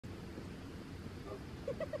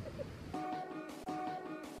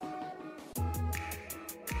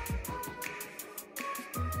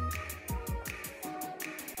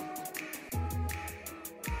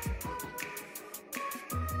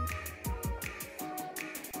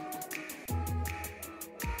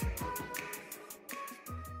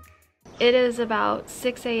It is about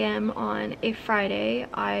 6 a.m. on a Friday.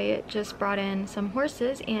 I just brought in some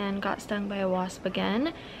horses and got stung by a wasp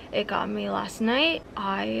again. It got me last night.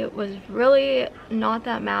 I was really not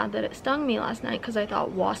that mad that it stung me last night because I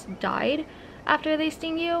thought wasps died after they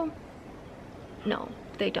sting you. No,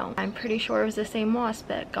 they don't. I'm pretty sure it was the same wasp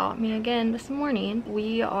that got me again this morning.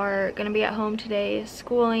 We are gonna be at home today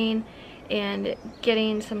schooling and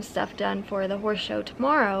getting some stuff done for the horse show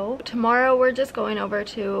tomorrow. Tomorrow we're just going over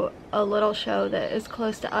to a little show that is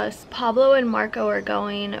close to us. Pablo and Marco are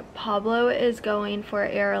going. Pablo is going for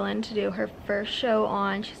Erilyn to do her first show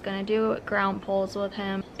on. She's gonna do ground poles with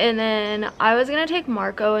him. And then I was gonna take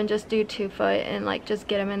Marco and just do 2-foot and like just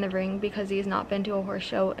get him in the ring because he's not been to a horse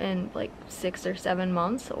show in like 6 or 7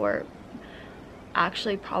 months, or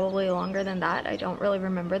actually probably longer than that. I don't really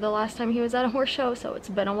remember the last time he was at a horse show, so it's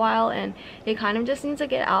been a while, and he kind of just needs to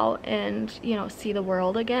get out and, you know, see the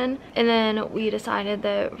world again. And then we decided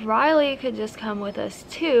that Riley could just come with us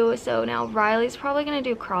too, so now Riley's probably gonna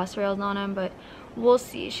do cross rails on him, but we'll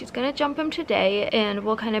see. She's gonna jump him today, and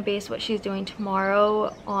we'll kind of base what she's doing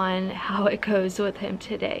tomorrow on how it goes with him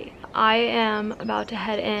today. I am about to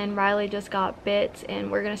head in. Riley just got bit and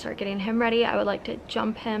we're gonna start getting him ready. I would like to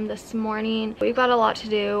jump him this morning. We've got a lot to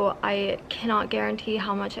do. I cannot guarantee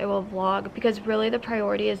how much I will vlog because really the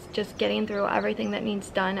priority is just getting through everything that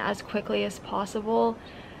needs done as quickly as possible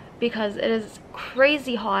because it is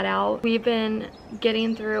crazy hot out. We've been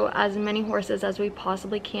getting through as many horses as we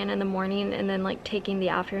possibly can in the morning and then like taking the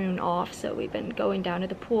afternoon off. So we've been going down to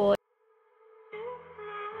the pool.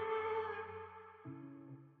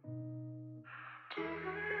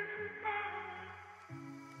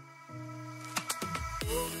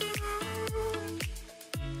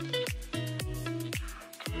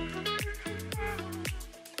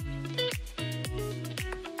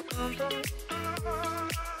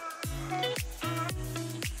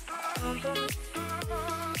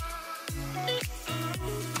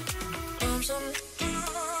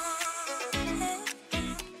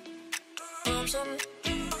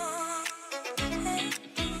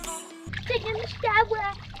 Taking a shower.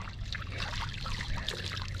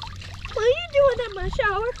 What are you doing in my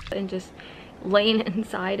shower? And just laying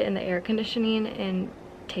inside in the air conditioning and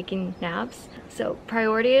taking naps. So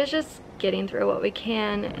priority is just getting through what we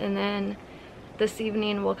can, and then this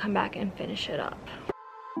evening we'll come back and finish it up.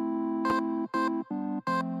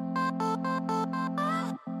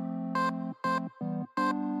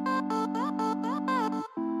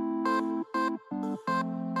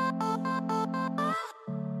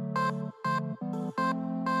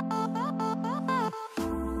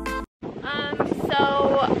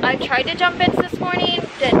 So I tried to jump bits this morning,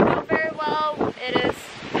 didn't go very well. It is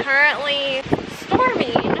currently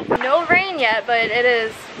storming. No rain yet, but it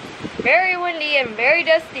is very windy and very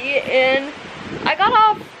dusty, and I got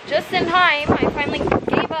off just in time. I finally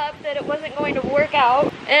gave up that it wasn't going to work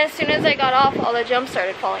out, and as soon as I got off, all the jumps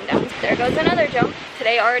started falling down. There goes another jump.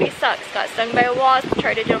 Today already sucks. Got stung by a wasp,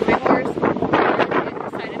 tried to jump my horse, and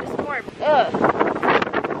it decided to storm. Ugh.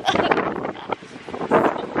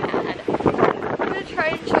 Try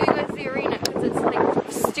and show you guys the arena because it's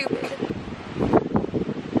like stupid.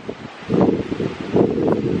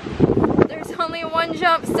 There's only one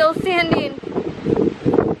jump still standing.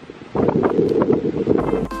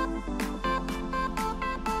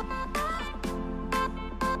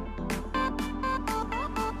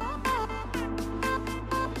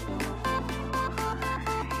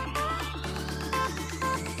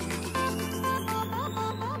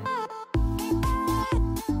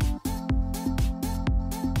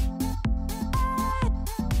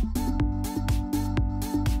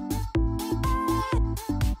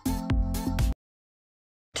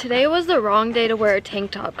 Today was the wrong day to wear a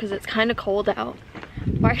tank top because it's kind of cold out.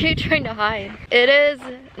 Why are you trying to hide? It is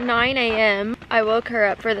 9 a.m. I woke her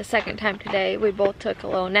up for the second time today. We both took a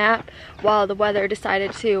little nap while the weather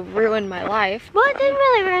decided to ruin my life. Well, it didn't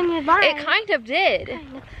really ruin your life. It kind of did.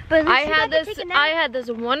 But I had this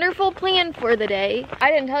wonderful plan for the day. I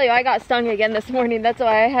didn't tell you I got stung again this morning. That's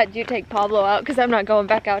why I had you take Pablo out because I'm not going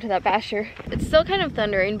back out to that pasture. It's still kind of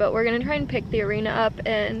thundering, but we're gonna try and pick the arena up,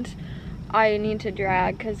 and I need to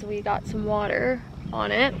drag because we got some water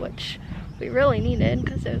on it, which we really needed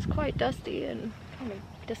because it was quite dusty and kind of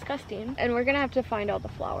disgusting. And we're gonna have to find all the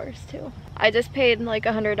flowers too. I just paid like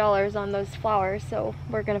 $100 on those flowers, so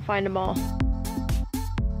we're gonna find them all.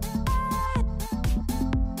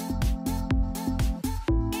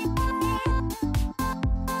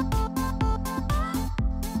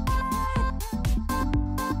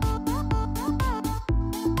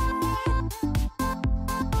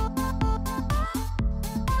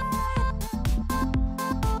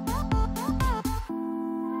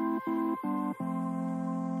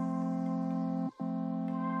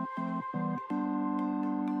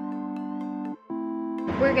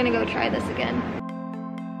 we're gonna go try this again.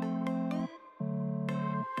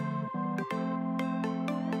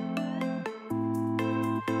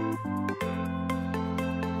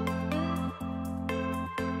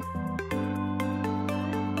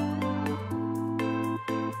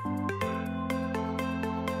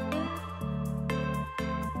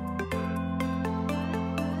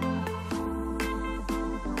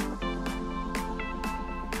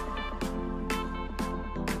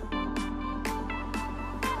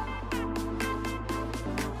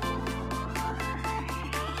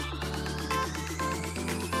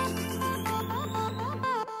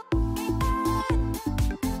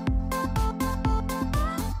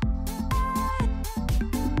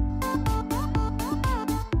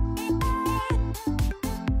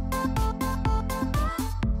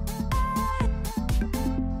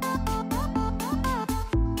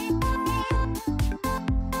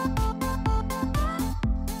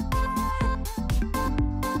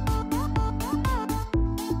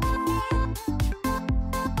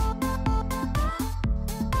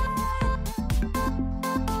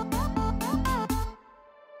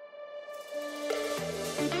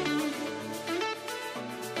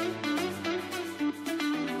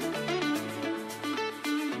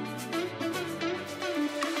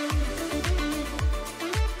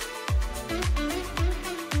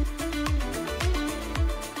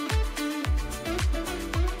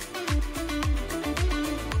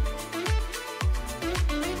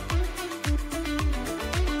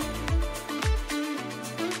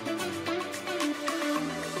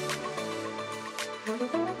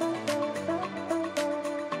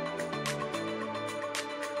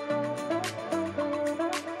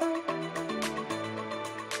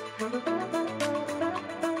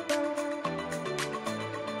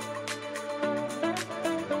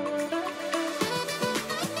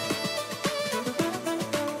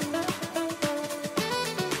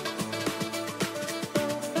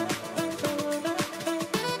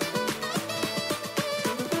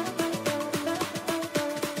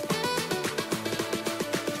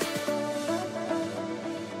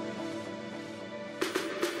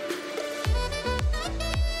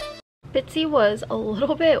 Bitsy was a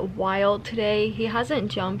little bit wild today. He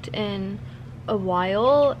hasn't jumped in a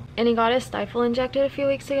while, and he got his stifle injected a few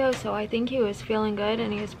weeks ago, so I think he was feeling good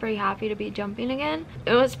and he was pretty happy to be jumping again.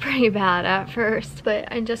 It was pretty bad at first,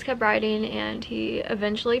 but I just kept riding and he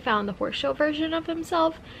eventually found the horse show version of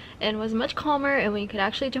himself and was much calmer, and we could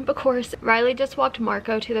actually jump a course. Riley just walked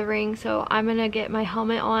Marco to the ring, so I'm gonna get my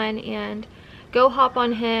helmet on and go hop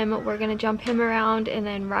on him. We're gonna jump him around, and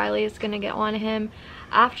then Riley is gonna get on him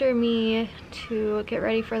after me to get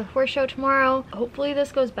ready for the horse show tomorrow. Hopefully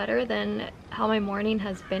this goes better than how my morning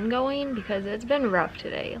has been going, because it's been rough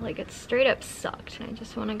today. Like, it's straight up sucked. I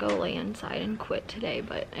just want to go lay inside and quit today,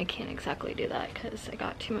 but I can't exactly do that because I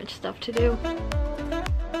got too much stuff to do.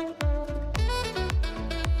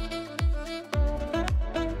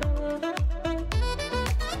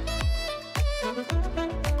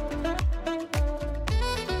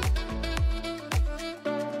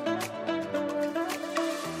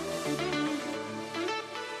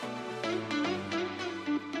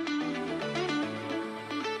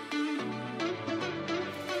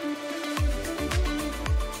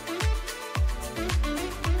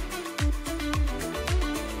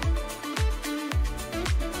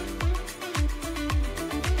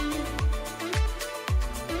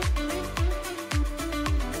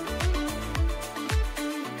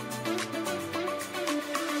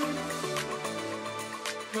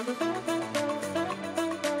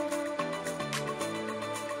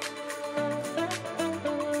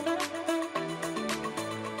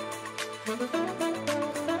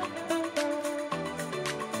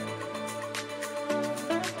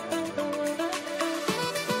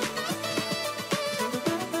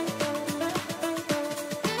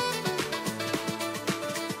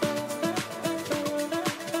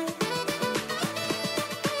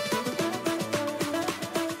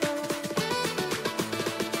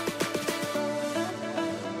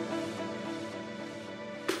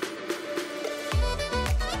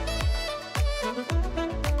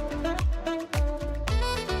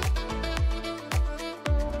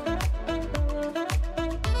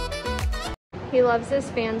 He loves this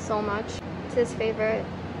fan so much. It's his favorite.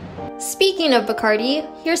 Speaking of Bacardi,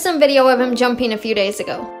 here's some video of him jumping a few days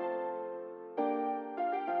ago.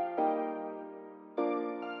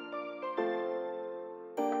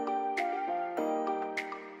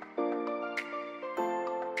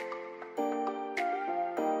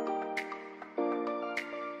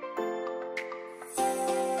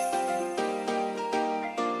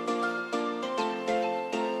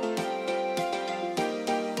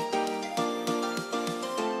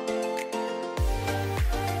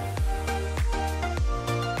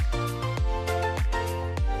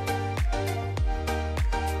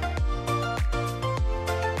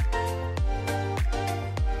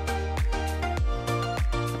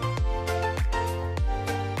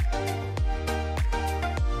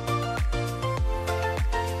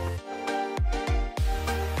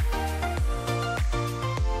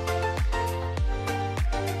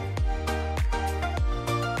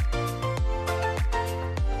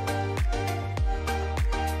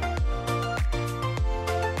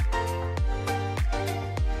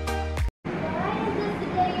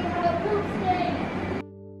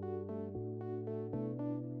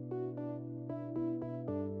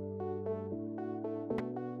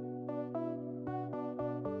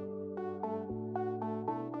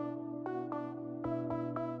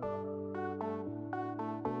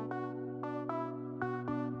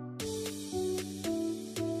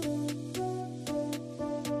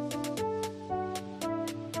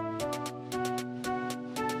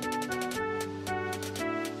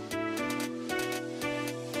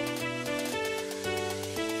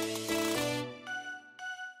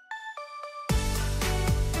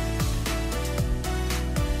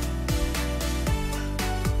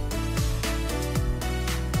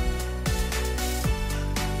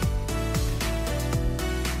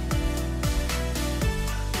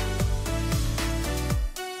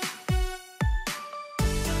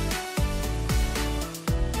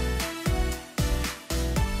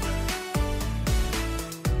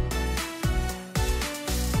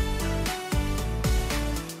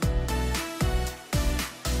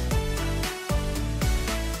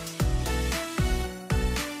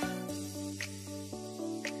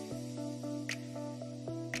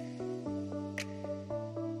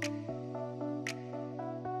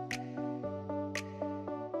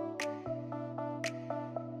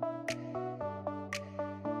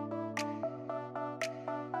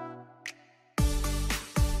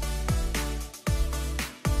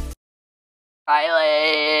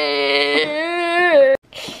 Riley!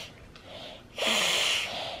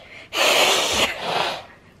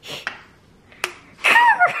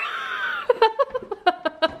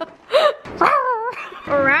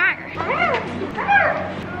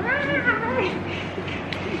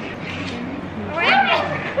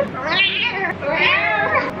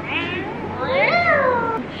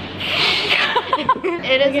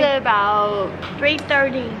 It is about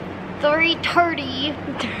 3:30. 3:30.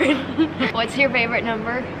 What's your favorite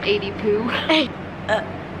number? 82.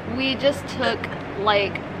 We just took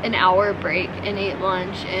like an hour break and ate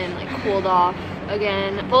lunch and like cooled off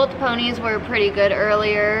again. Both ponies were pretty good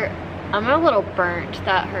earlier. I'm a little burnt.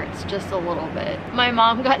 That hurts just a little bit. My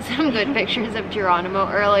mom got some good pictures of Geronimo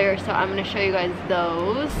earlier, so I'm gonna show you guys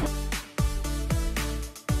those.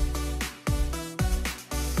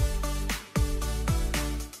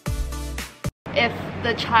 If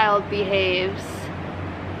the child behaves,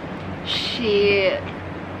 she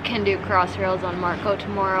can do cross rails on Marco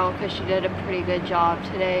tomorrow because she did a pretty good job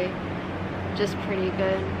today. Just pretty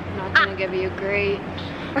good. I'm not gonna give you great.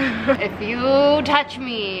 If you touch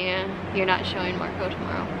me, you're not showing Marco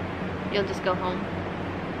tomorrow. You'll just go home.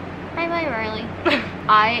 Bye bye, Riley.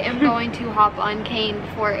 I am going to hop on Kane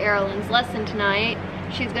for Erilyn's lesson tonight.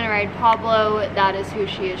 She's gonna ride Pablo. That is who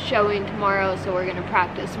she is showing tomorrow, so we're gonna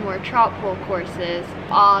practice more trot pole courses.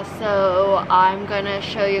 Also, I'm gonna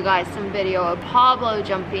show you guys some video of Pablo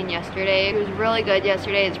jumping yesterday. He was really good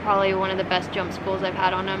yesterday. It's probably one of the best jump schools I've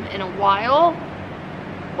had on him in a while.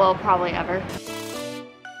 Well, probably ever.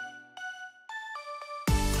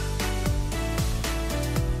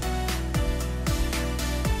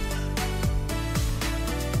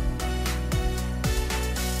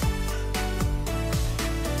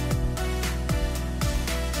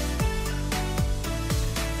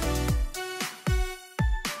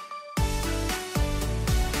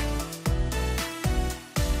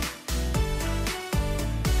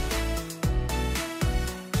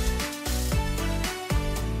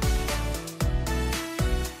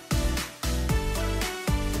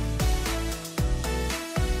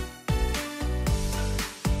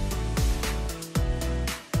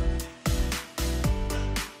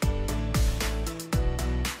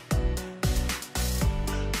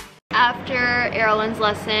 After Erilyn's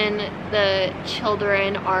lesson, the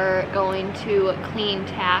children are going to clean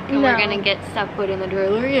tack and we're gonna get stuff put in the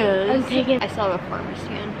trailer. Yes. I'm taking. I still have a farmer's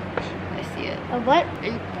tan. I see it. A what?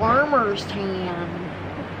 A farmer's tan.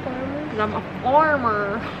 Farmer? Because I'm a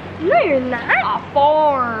farmer. No, you're not. A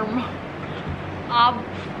farm.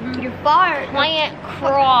 You fart. Plant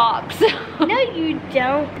crops. No, you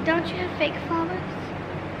don't. Don't you have fake flowers?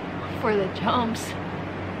 For the jumps.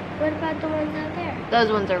 What about the ones out there?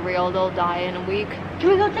 Those ones are real. They'll die in a week. Can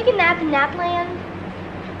we go take a nap in Napland?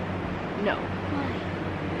 No. Why?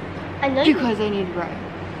 I know you. Because I need to ride.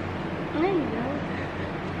 No, you don't.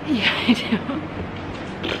 Yeah, I do.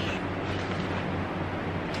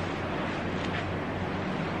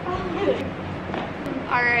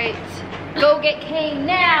 Alright. Go get Kane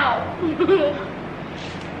now!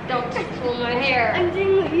 Don't pull my hair. I'm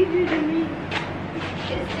doing what you do to me.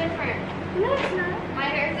 It's different. No, it's not. My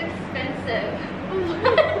hair's expensive.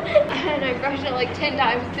 And I brushed it like 10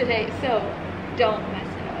 times today, so don't mess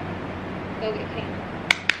it up. Go get Kane.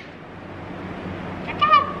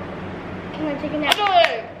 Can I take a nap?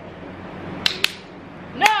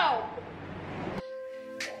 No!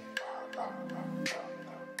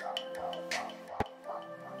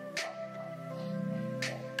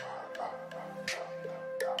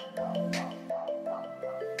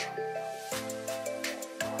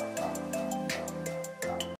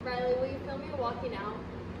 Riley, will you film me walking out?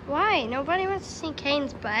 Why? Nobody wants to see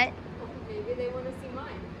Kane's butt. Maybe they want to see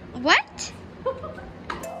mine. What?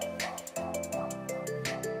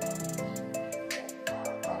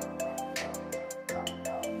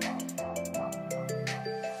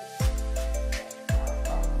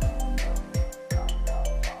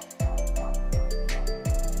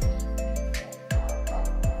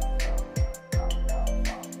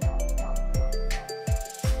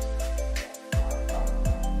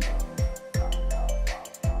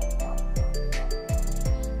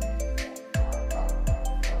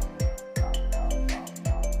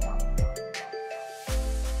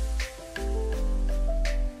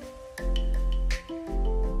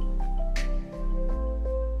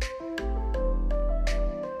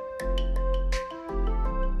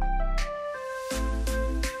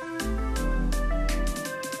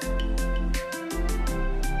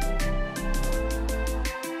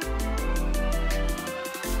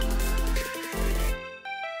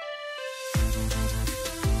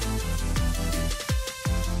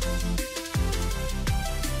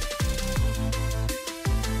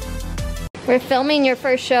 We're filming your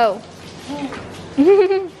first show.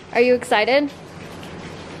 Are you excited?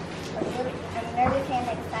 I'm nervous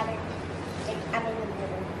and excited. I'm in the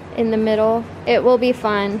middle. In the middle. It will be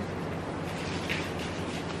fun.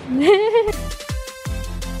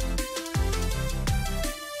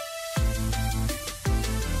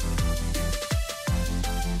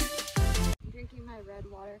 Drinking my red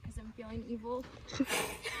water because I'm feeling evil.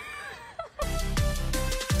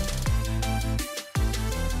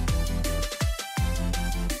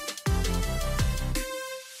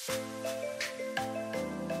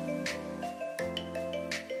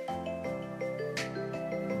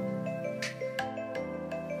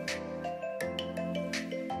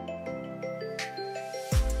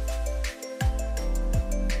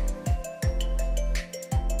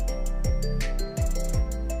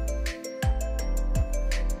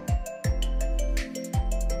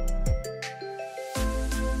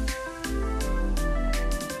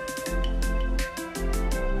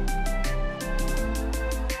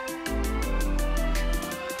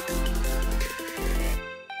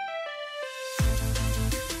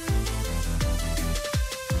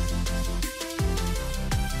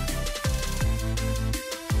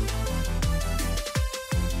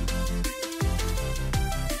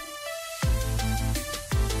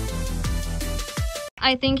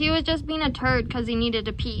 I think he was just being a turd because he needed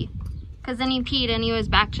to pee. Because then he peed and he was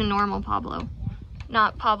back to normal Pablo.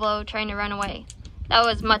 Not Pablo trying to run away. That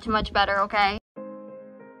was much, much better, okay?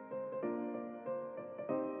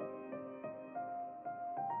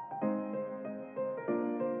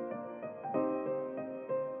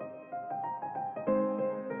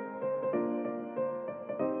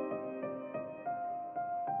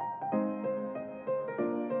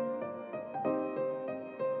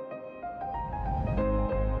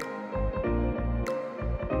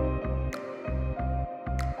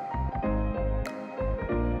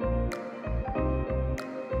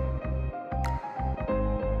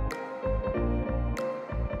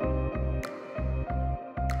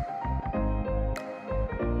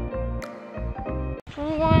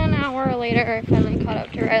 One hour later, I finally caught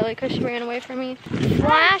up to Riley because she ran away from me.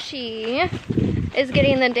 Flashy is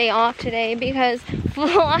getting the day off today because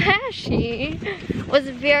Flashy was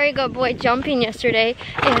a very good boy jumping yesterday.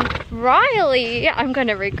 And Riley, I'm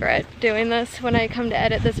gonna regret doing this when I come to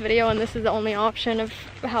edit this video, and this is the only option of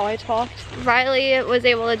how I talked. Riley was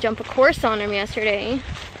able to jump a course on him yesterday.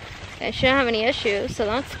 I shouldn't have any issues, so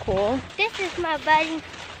that's cool. This is my buddy.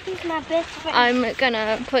 He's my best friend. I'm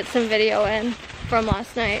gonna put some video in from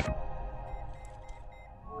last night.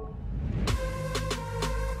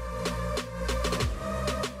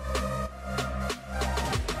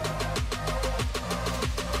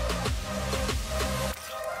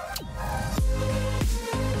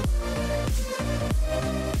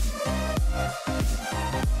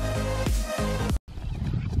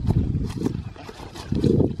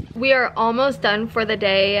 We are almost done for the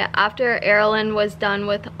day. After Erilyn was done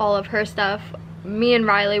with all of her stuff, me and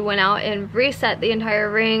Riley went out and reset the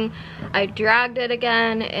entire ring. I dragged it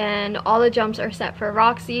again and all the jumps are set for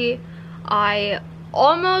Roxy. I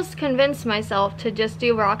almost convinced myself to just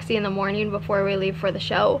do Roxy in the morning before we leave for the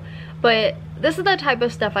show, but this is the type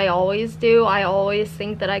of stuff I always do. I always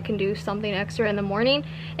think that I can do something extra in the morning,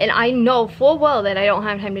 and I know full well that I don't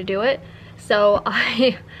have time to do it. So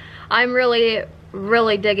I'm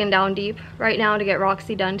really digging down deep right now to get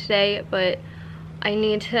Roxy done today, but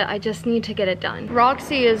I just need to get it done.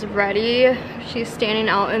 Roxy is ready. She's standing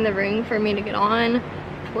out in the ring for me to get on.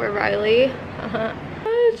 Poor Riley.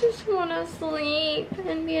 I just want to sleep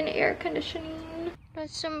and be in air conditioning.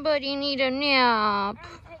 Does somebody need a nap?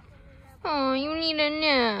 Oh, you need a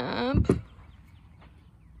nap.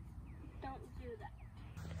 Don't do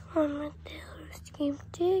that. On my tails, keep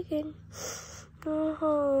digging. No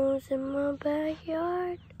holes in my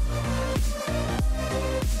backyard.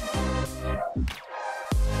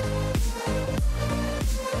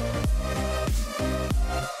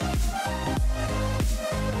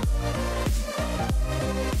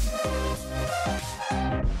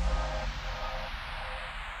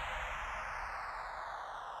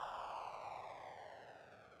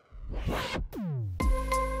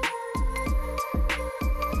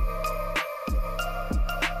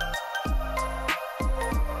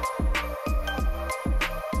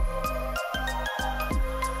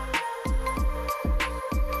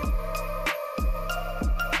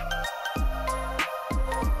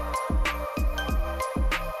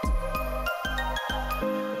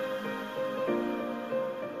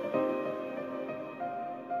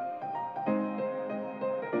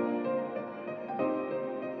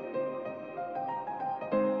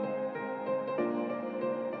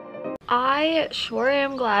 I sure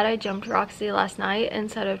am glad I jumped Roxy last night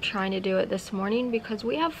instead of trying to do it this morning, because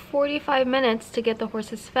we have 45 minutes to get the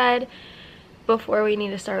horses fed before we need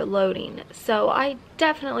to start loading. So I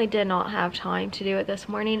definitely did not have time to do it this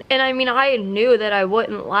morning. And I mean, I knew that I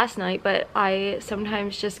wouldn't last night, but I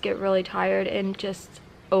sometimes just get really tired and just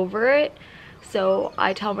over it. So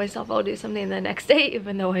I tell myself I'll do something the next day,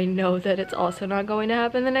 even though I know that it's also not going to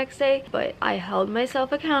happen the next day. But I held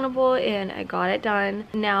myself accountable and I got it done.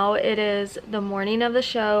 Now it is the morning of the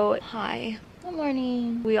show. Hi. Good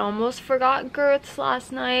morning. We almost forgot girths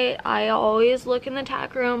last night. I always look in the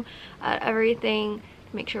tack room at everything,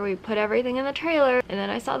 make sure we put everything in the trailer. And then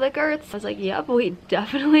I saw the girths. I was like, yep, we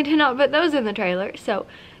definitely did not put those in the trailer. So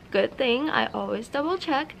good thing I always double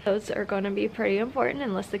check. Those are going to be pretty important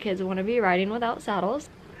unless the kids want to be riding without saddles.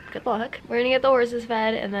 Good luck. We're gonna get the horses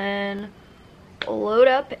fed and then load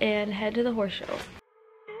up and head to the horse show.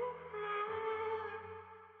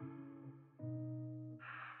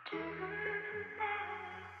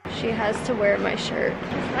 She has to wear my shirt.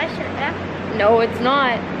 It's my shirt now. No, it's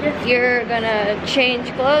not. Yes. You're gonna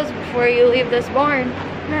change clothes before you leave this barn.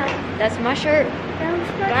 No. That's my shirt.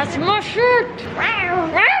 That's my shirt.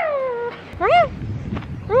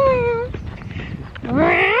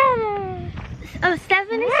 Oh,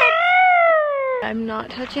 Stephanie said. I'm not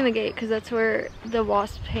touching the gate because that's where the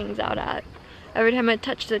wasp hangs out at. Every time I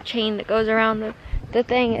touch the chain that goes around the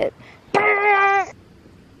thing, it.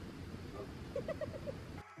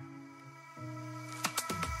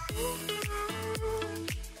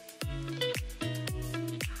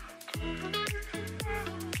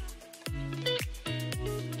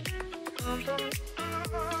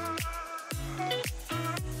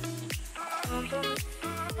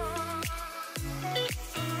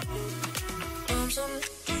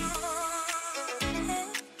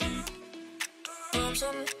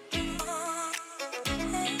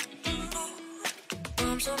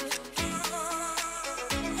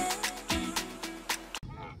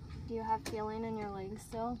 Do you have feeling in your legs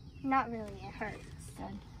still? Not really, it hurts.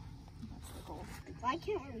 Good. That's the goal. I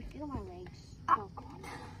can't really feel my legs. Oh god.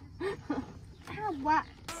 Ow, what?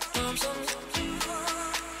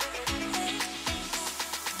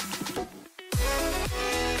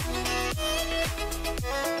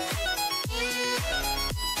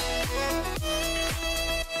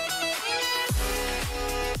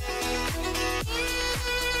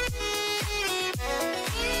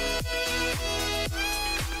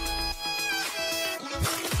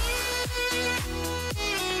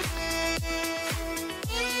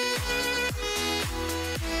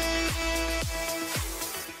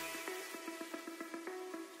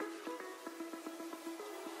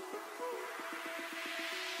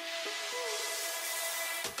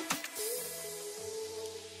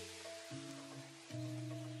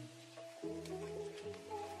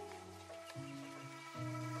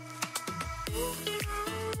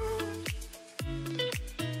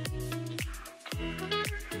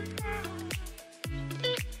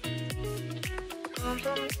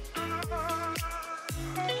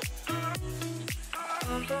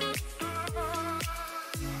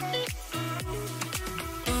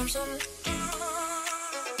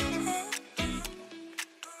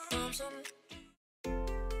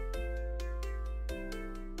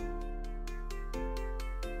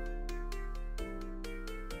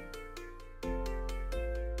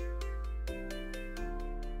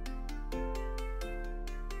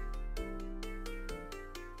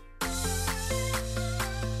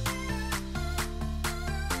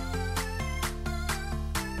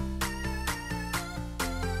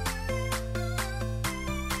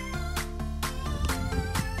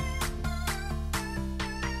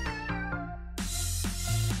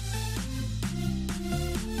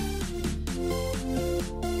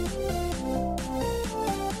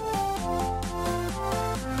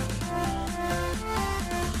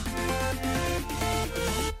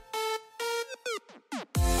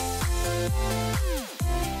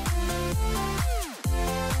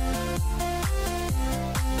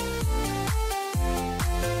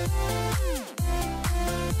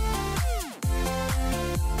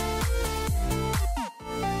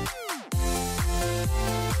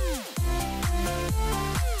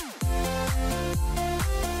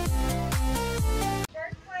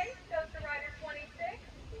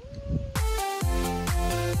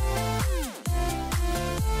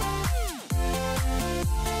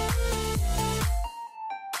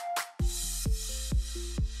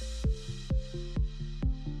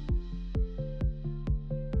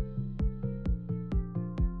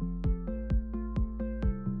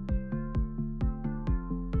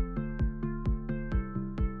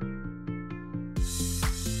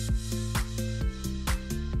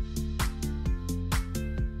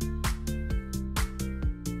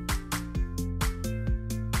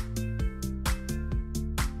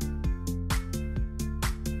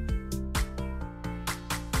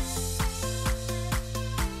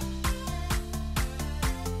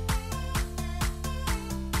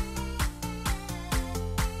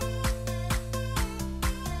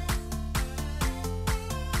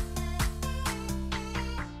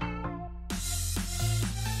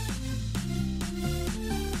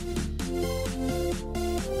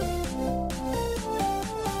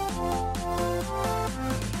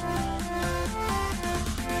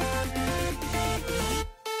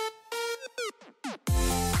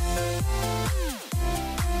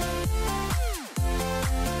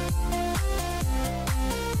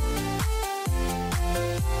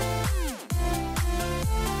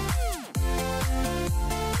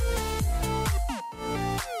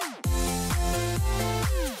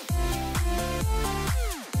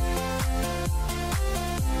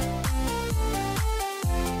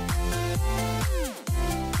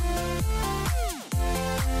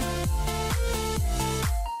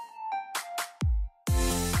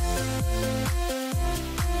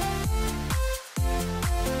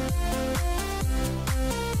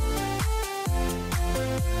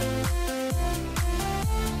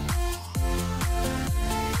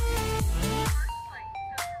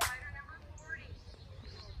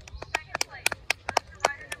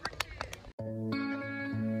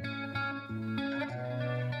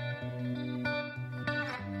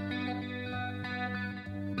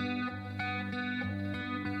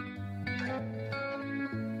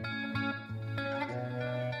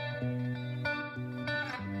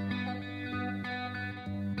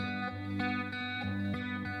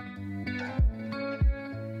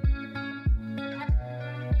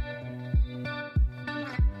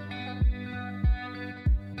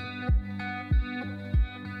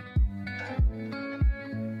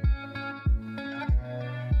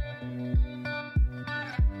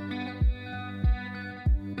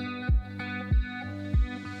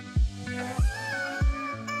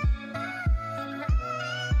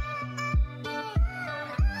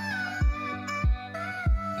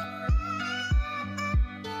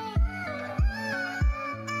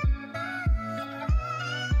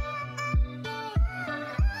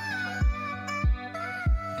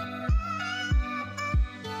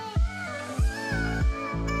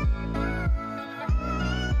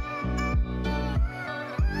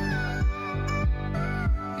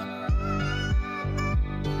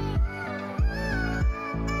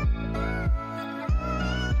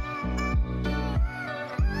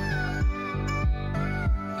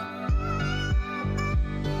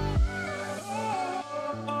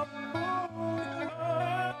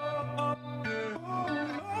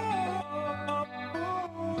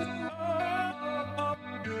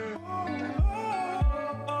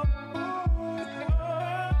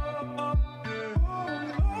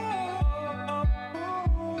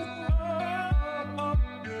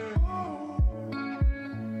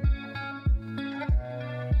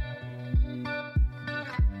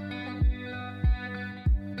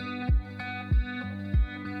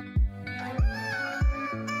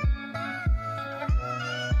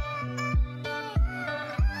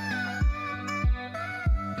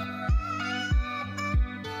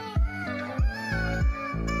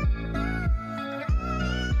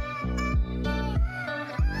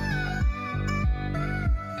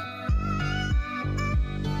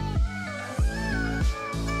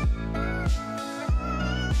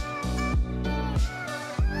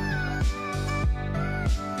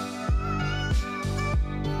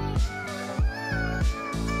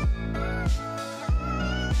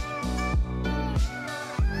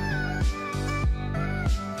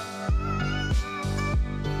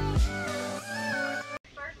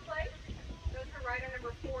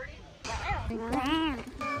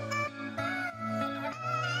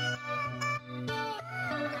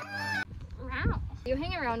 you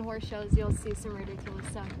hang around horse shows, you'll see some ridiculous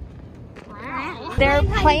stuff. Wow. They're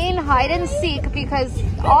playing hide and seek because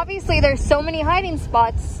obviously there's so many hiding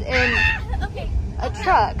spots in a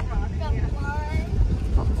truck.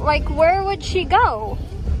 Like, where would she go?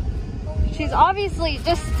 She's obviously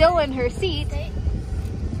just still in her seat.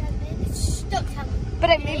 But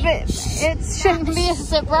I mean, it shouldn't be a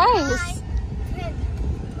surprise.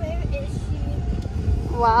 Where is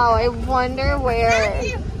she? Wow, I wonder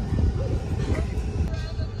where.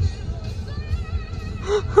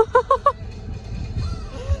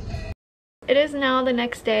 It is now the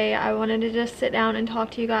next day. I wanted to just sit down and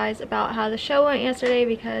talk to you guys about how the show went yesterday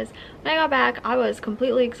because when I got back I was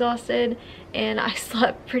completely exhausted and I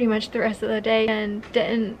slept pretty much the rest of the day and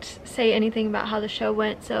didn't say anything about how the show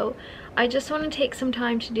went, so I just want to take some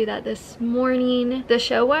time to do that this morning. The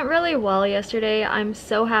show went really well yesterday. I'm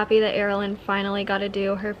so happy that Erilyn finally got to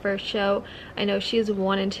do her first show. I know she's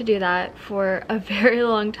wanted to do that for a very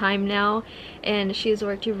long time now, and she's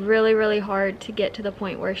worked really hard to get to the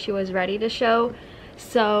point where she was ready to show.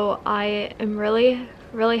 So I am really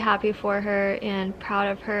happy for her and proud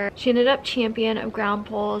of her. She ended up champion of ground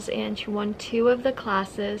poles and she won 2 of the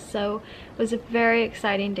classes, so it was a very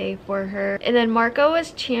exciting day for her. And then Marco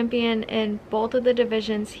was champion in both of the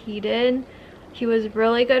divisions he did. He was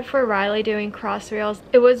really good for Riley doing cross rails.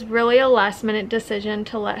 It was really a last minute decision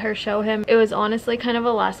to let her show him. It was honestly kind of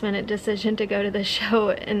a last minute decision to go to the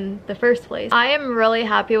show in the first place. I am really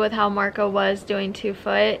happy with how Marco was doing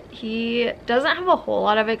 2-foot. He doesn't have a whole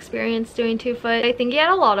lot of experience doing 2-foot. I think he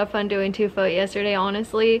had a lot of fun doing 2-foot yesterday,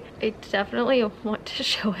 honestly. I definitely want to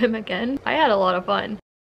show him again. I had a lot of fun.